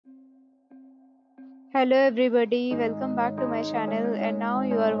Hello everybody, welcome back to my channel and now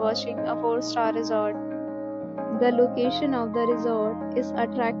you are watching a 4-star resort. The location of the resort is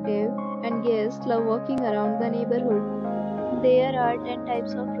attractive and guests love walking around the neighborhood. There are 10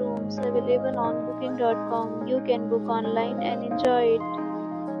 types of rooms available on booking.com. You can book online and enjoy it.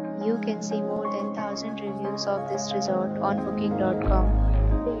 You can see more than 1000 reviews of this resort on booking.com.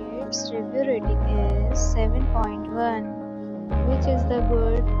 Its review rating is 7.1, which is the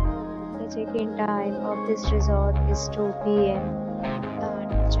good. The check-in time of this resort is 2 p.m. and the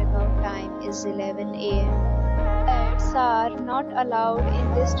check-out time is 11 a.m. Pets are not allowed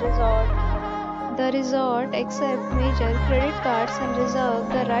in this resort. The resort accepts major credit cards and reserves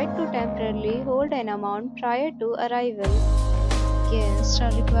the right to temporarily hold an amount prior to arrival. Guests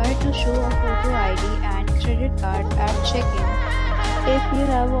are required to show a photo ID and credit card at check-in. If you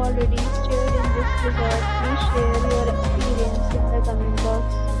have already stayed in this resort, please share your experience in the comment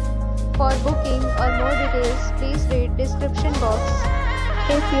box. For booking or more details, please read description box.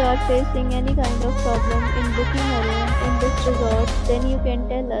 If you are facing any kind of problem in booking a room in this resort, then you can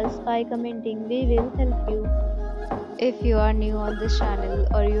tell us by commenting. We will help you. If you are new on this channel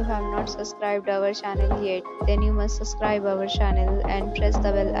or you have not subscribed our channel yet, then you must subscribe our channel and press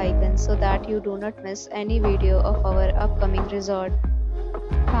the bell icon so that you do not miss any video of our upcoming resort.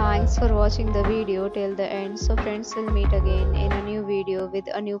 Thanks for watching the video till the end. So friends, will meet again in a new video with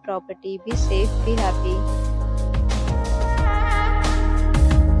a new property. Be safe, be happy.